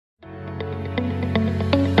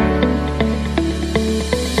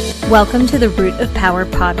Welcome to the Root of Power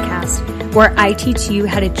podcast, where I teach you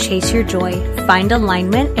how to chase your joy, find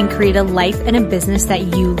alignment, and create a life and a business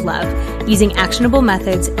that you love, using actionable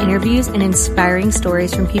methods, interviews, and inspiring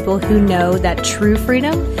stories from people who know that true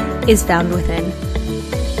freedom is found within.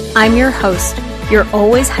 I'm your host, your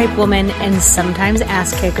always hype woman and sometimes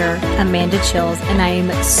ass kicker, Amanda Chills, and I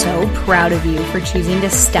am so proud of you for choosing to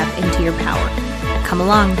step into your power. Come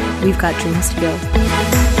along, we've got dreams to build.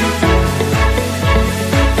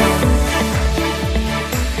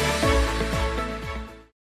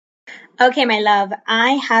 Okay, my love,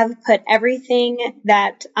 I have put everything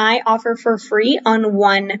that I offer for free on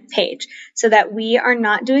one page so that we are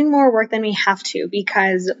not doing more work than we have to,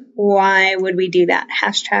 because why would we do that?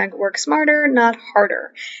 Hashtag work smarter, not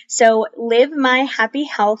harder. So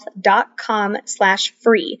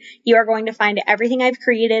livemyhappyhealth.com/free. You are going to find everything I've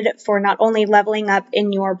created for not only leveling up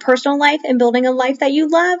in your personal life and building a life that you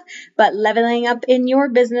love, but leveling up in your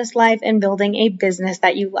business life and building a business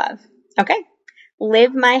that you love. Okay?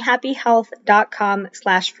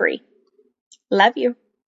 livemyhappyhealth.com/free. Love you.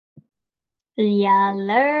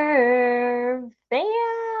 Yaller,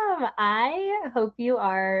 fam. I hope you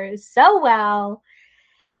are so well.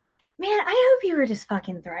 Man, I hope you are just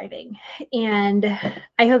fucking thriving. And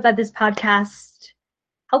I hope that this podcast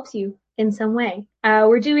helps you in some way.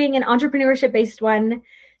 We're doing an entrepreneurship-based one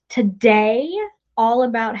today, all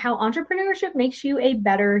about how entrepreneurship makes you a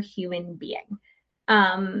better human being.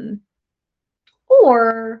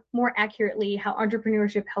 Or more accurately, how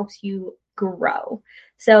entrepreneurship helps you grow.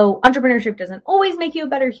 So entrepreneurship doesn't always make you a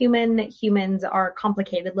better human. Humans are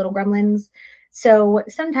complicated little gremlins. So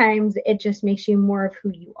sometimes it just makes you more of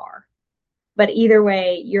who you are. But either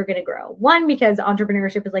way, you're going to grow. One, because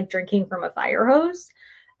entrepreneurship is like drinking from a fire hose.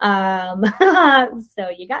 So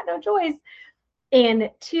you got no choice.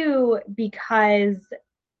 And two, because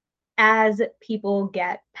as people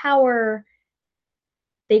get power,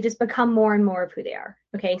 they just become more and more of who they are.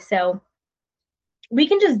 Okay, so we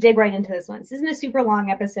can just dig right into this one. This isn't a super long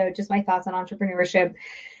episode, just my thoughts on entrepreneurship.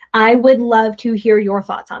 I would love to hear your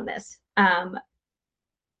thoughts on this.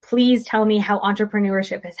 Please tell me how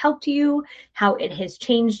entrepreneurship has helped you, how it has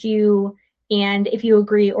changed you, and if you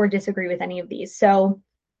agree or disagree with any of these. So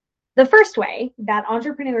the first way that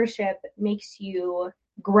entrepreneurship makes you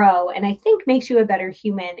grow, and I think makes you a better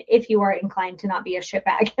human if you are inclined to not be a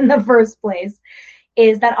shitbag in the first place,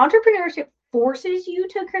 is that entrepreneurship forces you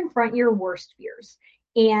to confront your worst fears.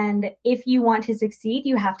 And if you want to succeed,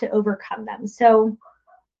 you have to overcome them. So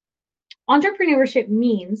entrepreneurship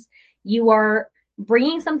means you are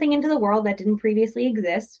bringing something into the world that didn't previously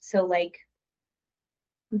exist. So like,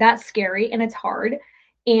 that's scary and it's hard.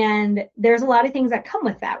 And there's a lot of things that come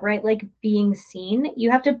with that, right? Like being seen.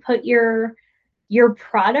 You have to put your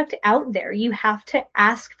product out there. You have to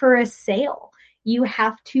ask for a sale. You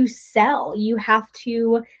have to sell. You have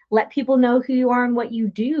to let people know who you are and what you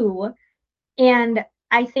do. And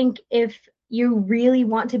I think if you really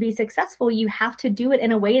want to be successful, you have to do it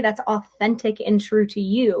in a way that's authentic and true to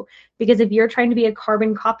you. Because if you're trying to be a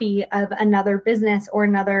carbon copy of another business or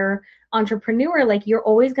another entrepreneur, like you're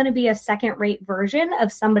always going to be a second-rate version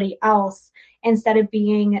of somebody else instead of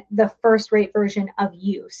being the first-rate version of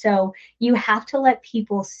you. So you have to let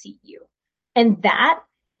people see you. And that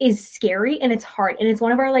is scary and it's hard. And it's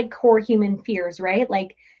one of our like core human fears, right?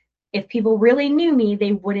 Like if people really knew me,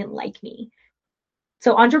 they wouldn't like me.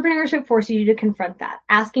 So entrepreneurship forces you to confront that,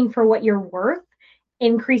 asking for what you're worth,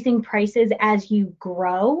 increasing prices as you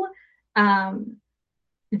grow.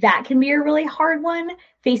 That can be a really hard one.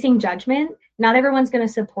 Facing judgment. Not everyone's going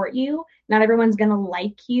to support you. Not everyone's going to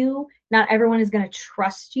like you. Not everyone is going to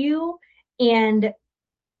trust you. And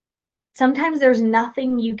sometimes there's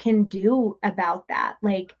nothing you can do about that.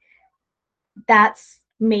 Like that's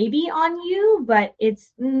maybe on you, but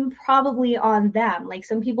it's probably on them. Like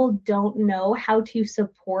some people don't know how to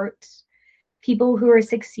support people who are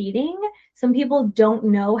succeeding. Some people don't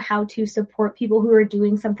know how to support people who are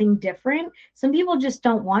doing something different. Some people just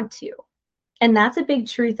don't want to. And that's a big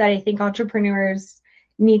truth that I think entrepreneurs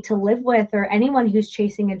need to live with, or anyone who's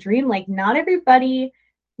chasing a dream. Like not everybody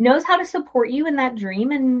knows how to support you in that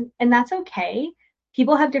dream, and that's okay.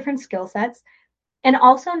 People have different skill sets. And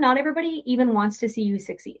also not everybody even wants to see you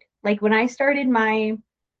succeed. Like when I started my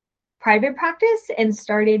private practice and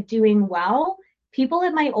started doing well, people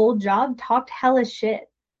at my old job talked hella shit.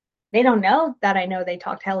 They don't know that I know they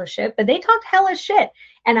talked hella shit, but they talked hella shit.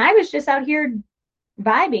 And I was just out here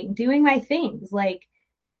vibing, doing my things. Like,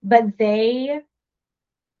 but they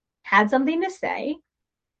had something to say.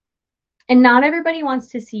 And not everybody wants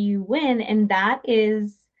to see you win. And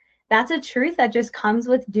that's a truth that just comes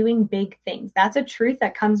with doing big things. That's a truth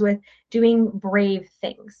that comes with doing brave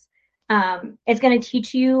things. It's going to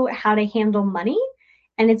teach you how to handle money,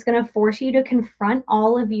 and it's going to force you to confront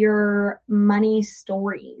all of your money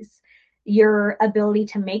stories, your ability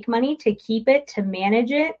to make money, to keep it, to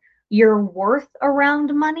manage it, your worth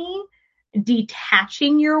around money,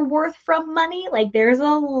 detaching your worth from money. Like there's a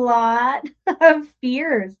lot of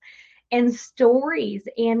fears and stories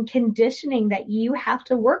and conditioning that you have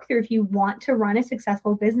to work through if you want to run a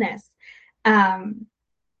successful business. Um,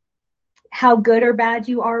 how good or bad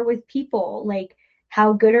you are with people, like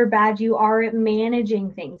how good or bad you are at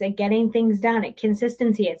managing things, at getting things done, at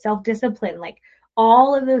consistency, at self-discipline. Like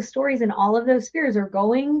all of those stories and all of those fears are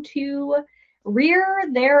going to rear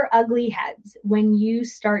their ugly heads when you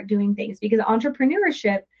start doing things, because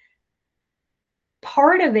entrepreneurship,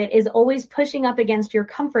 part of it is always pushing up against your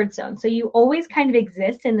comfort zone. So you always kind of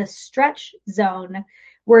exist in the stretch zone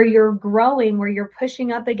where you're growing, where you're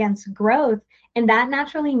pushing up against growth. And that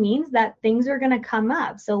naturally means that things are going to come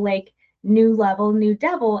up. So, like new level, new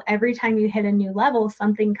devil, every time you hit a new level,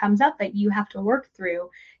 something comes up that you have to work through,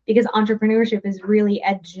 because entrepreneurship is really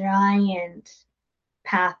a giant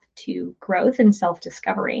path to growth and self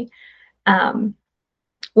discovery. One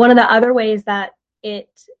of the other ways that it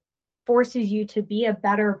forces you to be a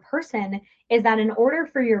better person is that in order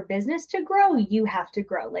for your business to grow, you have to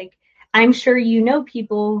grow. Like I'm sure you know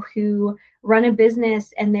people who run a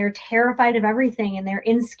business and they're terrified of everything and they're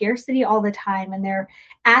in scarcity all the time and they're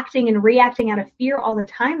acting and reacting out of fear all the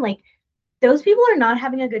time. Like those people are not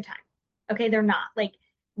having a good time. Okay, they're not. Like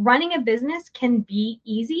running a business can be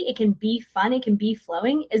easy, it can be fun, it can be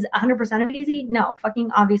flowing. Is 100% of it easy? No,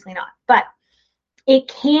 fucking obviously not. But it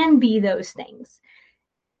can be those things.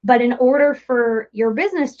 But in order for your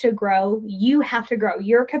business to grow, you have to grow.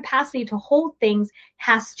 Your capacity to hold things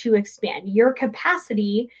has to expand. Your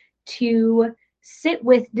capacity to sit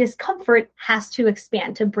with discomfort has to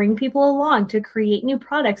expand, to bring people along, to create new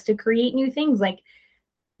products, to create new things. Like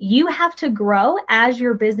you have to grow as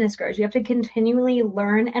your business grows. You have to continually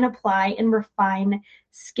learn and apply and refine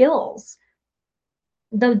skills.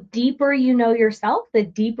 The deeper you know yourself, the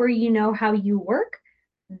deeper you know how you work,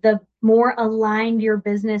 the more aligned your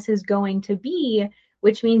business is going to be,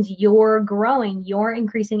 which means you're growing, you're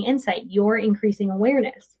increasing insight, you're increasing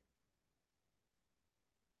awareness.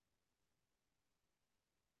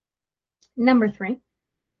 Number 3,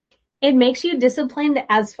 it makes you disciplined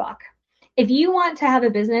as fuck. If you want to have a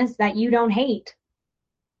business that you don't hate,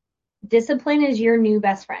 discipline is your new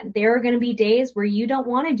best friend. There are going to be days where you don't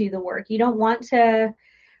want to do the work. You don't want to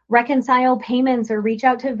reconcile payments or reach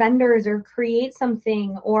out to vendors or create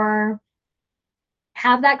something or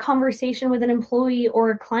have that conversation with an employee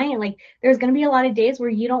or a client. Like there's going to be a lot of days where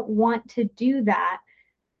you don't want to do that.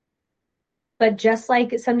 But just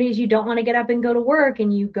like some days you don't want to get up and go to work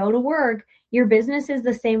and you go to work, your business is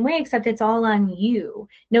the same way, except it's all on you.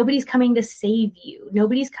 Nobody's coming to save you.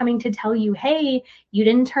 Nobody's coming to tell you, hey, you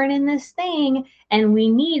didn't turn in this thing and we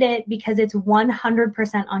need it, because it's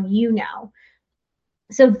 100% on you now.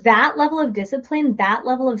 So that level of discipline, that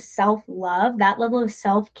level of self-love, that level of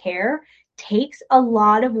self-care takes a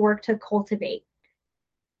lot of work to cultivate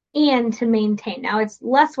and to maintain. Now, it's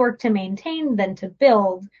less work to maintain than to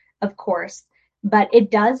build, of course, but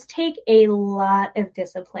it does take a lot of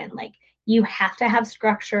discipline. Like you have to have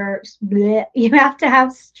structure, you have to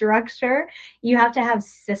have structure, you have to have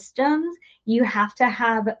systems, you have to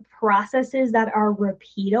have processes that are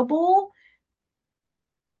repeatable.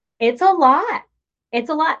 It's a lot. It's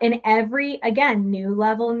a lot. And every, again, new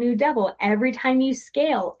level, new devil, every time you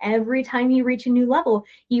scale, every time you reach a new level,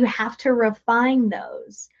 you have to refine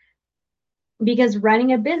those. Because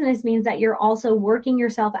running a business means that you're also working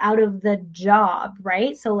yourself out of the job,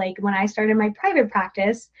 right? So, like when I started my private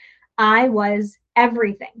practice, I was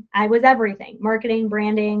everything. I was everything: marketing,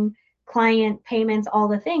 branding, client, payments, all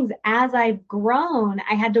the things. As I've grown,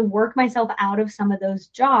 I had to work myself out of some of those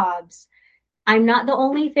jobs. I'm not the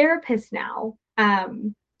only therapist now.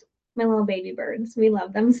 My little baby birds, we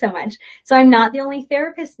love them so much. So I'm not the only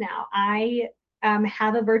therapist now. I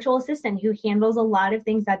have a virtual assistant who handles a lot of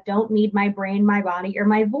things that don't need my brain, my body, or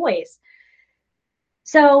my voice.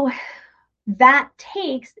 So that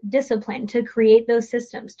takes discipline to create those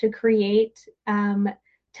systems, to create,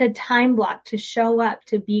 to time block, to show up,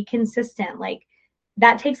 to be consistent. Like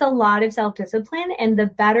that takes a lot of self-discipline. And the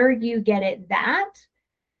better you get at that,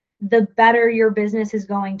 the better your business is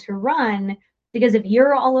going to run. Because if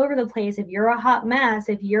you're all over the place, if you're a hot mess,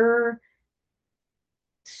 if you're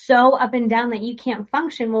so up and down that you can't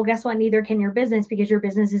function, well, guess what? Neither can your business, because your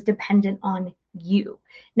business is dependent on you.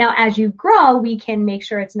 Now, as you grow, we can make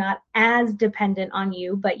sure it's not as dependent on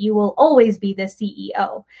you, but you will always be the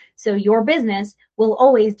CEO. So your business will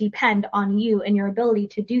always depend on you and your ability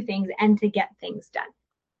to do things and to get things done,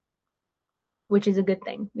 which is a good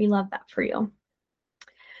thing. We love that for you.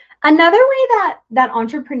 Another way that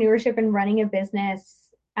entrepreneurship and running a business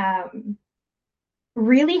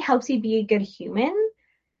really helps you be a good human,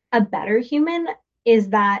 a better human, is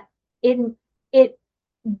that it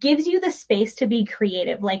gives you the space to be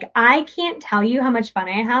creative. Like, I can't tell you how much fun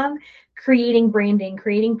I have creating branding,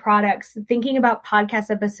 creating products, thinking about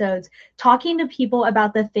podcast episodes, talking to people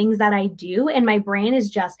about the things that I do. And my brain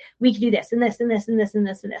is just, we can do this and this and this and this and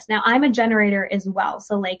this and this. Now, I'm a generator as well.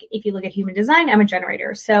 So like, if you look at human design, I'm a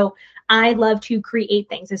generator. So I love to create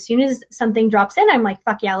things. As soon as something drops in, I'm like,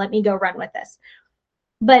 fuck yeah, let me go run with this.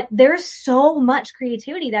 But there's so much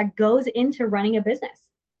creativity that goes into running a business.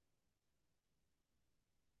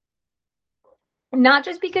 Not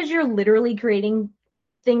just because you're literally creating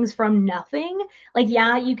things from nothing. Like,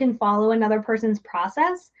 yeah, you can follow another person's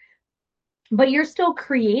process, but you're still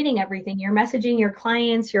creating everything. You're messaging your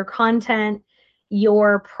clients, your content,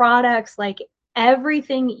 your products, like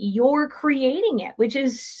everything, you're creating it, which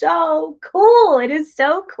is so cool. It is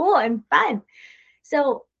so cool and fun.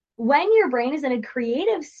 So when your brain is in a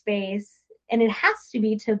creative space, and it has to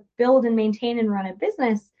be to build and maintain and run a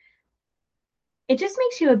business, it just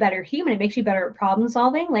makes you a better human. It makes you better at problem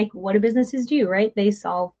solving. Like, what do businesses do, right? They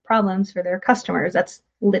solve problems for their customers. That's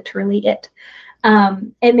literally it.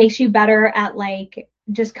 It makes you better at like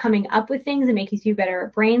just coming up with things. It makes you better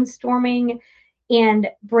at brainstorming. And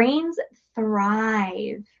brains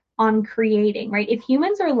thrive on creating, right? If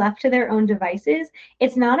humans are left to their own devices,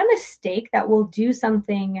 it's not a mistake that we'll do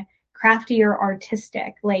something crafty or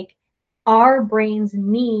artistic. Like, our brains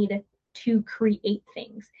need to create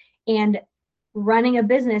things. And running a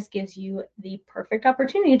business gives you the perfect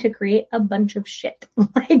opportunity to create a bunch of shit.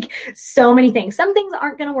 Like, so many things. Some things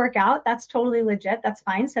aren't going to work out. That's totally legit. That's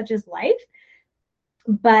fine, such as life.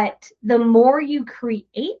 But the more you create,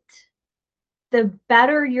 the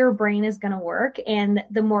better your brain is going to work, and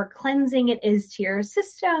the more cleansing it is to your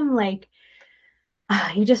system. Like,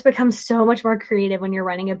 you just become so much more creative when you're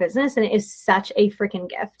running a business, and it is such a freaking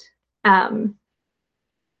gift.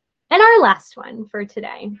 And our last one for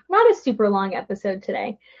today, not a super long episode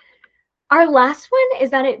today. Our last one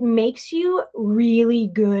is that it makes you really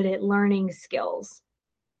good at learning skills.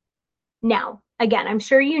 Now, again, I'm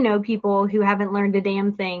sure you know people who haven't learned a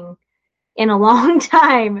damn thing in a long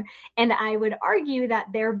time, and I would argue that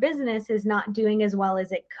their business is not doing as well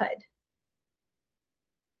as it could.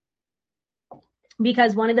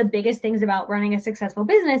 Because one of the biggest things about running a successful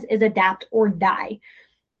business is adapt or die.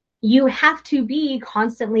 You have to be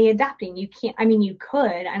constantly adapting. You can't, I mean, you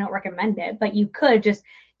could, I don't recommend it, but you could just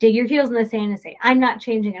dig your heels in the sand and say, I'm not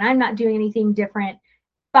changing and I'm not doing anything different.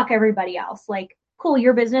 Fuck everybody else. Like, cool,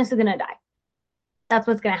 your business is going to die. That's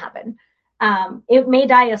what's going to happen. It may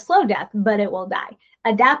die a slow death, but it will die.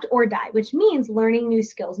 Adapt or die, which means learning new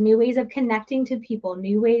skills, new ways of connecting to people,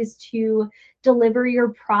 new ways to deliver your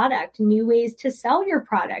product, new ways to sell your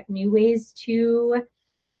product, new ways to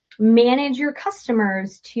manage your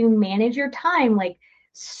customers, to manage your time. Like,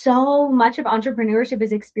 so much of entrepreneurship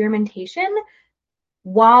is experimentation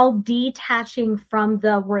while detaching from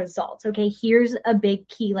the results. Okay, here's a big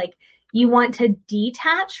key. Like, you want to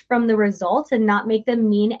detach from the results and not make them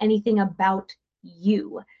mean anything about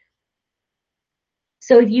you.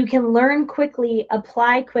 So if you can learn quickly,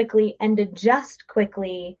 apply quickly, and adjust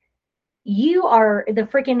quickly, you are the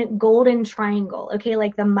freaking golden triangle. Okay,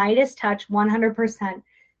 like the Midas touch, 100%.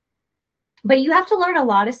 But you have to learn a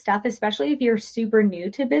lot of stuff, especially if you're super new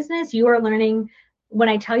to business. You are learning, when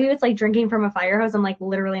I tell you it's like drinking from a fire hose, I'm like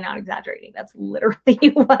literally not exaggerating. That's literally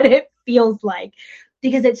what it feels like,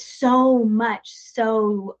 because it's so much,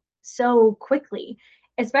 so quickly,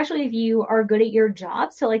 especially if you are good at your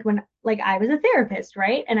job. So like when, like I was a therapist,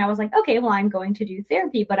 right? And I was like, okay, well, I'm going to do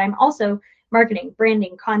therapy, but I'm also marketing,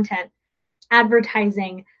 branding, content,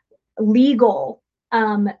 advertising, legal,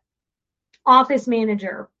 office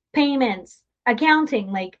manager, payments,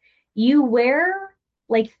 accounting. Like, you wear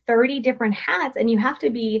like 30 different hats, and you have to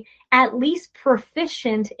be at least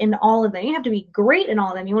proficient in all of them. You have to be great in all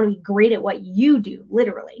of them. You want to be great at what you do,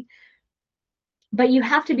 literally. But you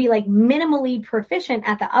have to be like minimally proficient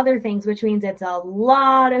at the other things, which means it's a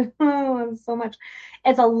lot of,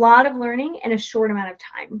 it's a lot of learning in a short amount of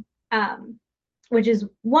time, which is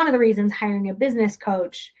one of the reasons hiring a business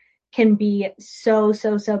coach can be so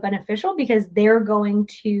beneficial, because they're going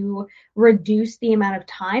to reduce the amount of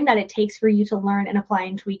time that it takes for you to learn and apply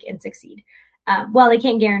and tweak and succeed. Well, they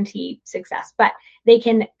can't guarantee success, but they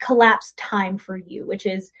can collapse time for you, which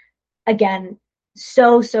is, again,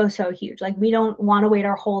 so, so, so huge. Like, we don't want to wait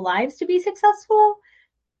our whole lives to be successful.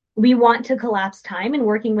 We want to collapse time, and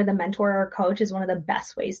working with a mentor or a coach is one of the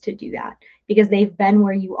best ways to do that because they've been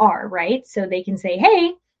where you are, right? So they can say,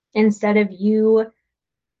 hey, instead of you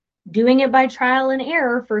doing it by trial and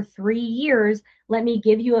error for 3 years, let me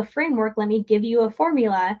give you a framework, let me give you a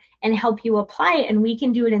formula and help you apply it. And we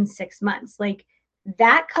can do it in 6 months. Like,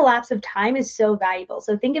 that collapse of time is so valuable.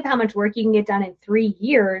 So think of how much work you can get done in 3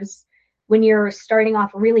 years when you're starting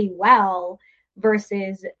off really well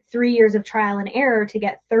versus 3 years of trial and error to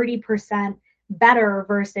get 30% better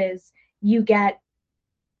versus you get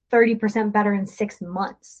 30% better in 6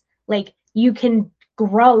 months. Like, you can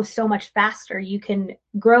grow so much faster. You can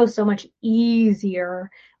grow so much easier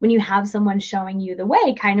when you have someone showing you the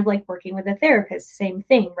way, kind of like working with a therapist, same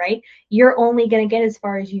thing, right? You're only going to get as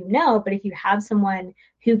far as you know, but if you have someone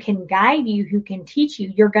who can guide you, who can teach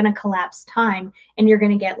you, you're going to collapse time and you're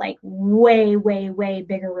going to get like way, way, way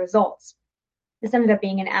bigger results. This ended up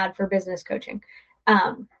being an ad for business coaching,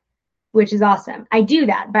 which is awesome. I do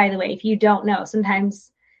that, by the way, if you don't know. Sometimes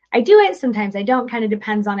I do it, sometimes I don't. Kind of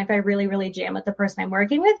depends on if I really, really jam with the person I'm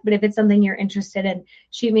working with. But if it's something you're interested in,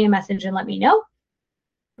 shoot me a message and let me know.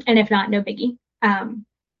 And if not, no biggie.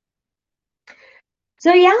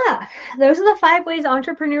 So yeah, those are the 5 ways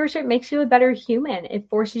entrepreneurship makes you a better human. It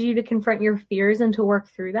forces you to confront your fears and to work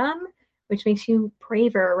through them, which makes you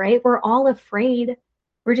braver, right? We're all afraid.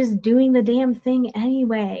 We're just doing the damn thing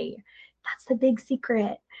anyway. That's the big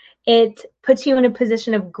secret. It puts you in a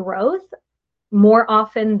position of growth more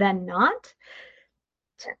often than not.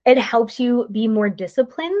 It helps you be more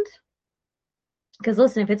disciplined. Because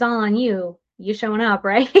listen, if it's all on you, you showing up,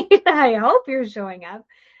 right? I hope you're showing up.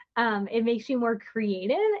 It makes you more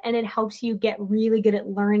creative and it helps you get really good at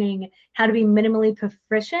learning how to be minimally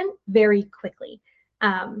proficient very quickly.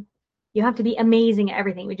 You have to be amazing at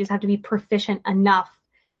everything. We just have to be proficient enough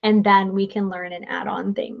and then we can learn and add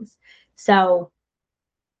on things. So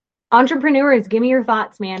entrepreneurs, give me your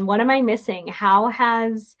thoughts, man. What am I missing? How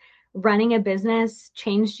has running a business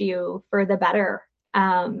changed you for the better?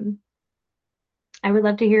 I would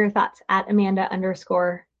love to hear your thoughts at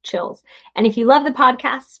Amanda_chills. And if you love the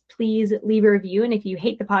podcast, please leave a review. And if you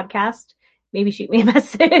hate the podcast, maybe shoot me a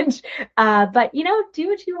message. But, do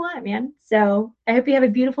what you want, man. So I hope you have a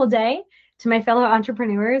beautiful day. To my fellow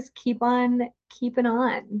entrepreneurs, keep on keeping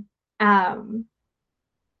on.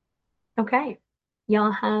 Okay.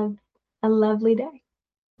 Y'all have a lovely day.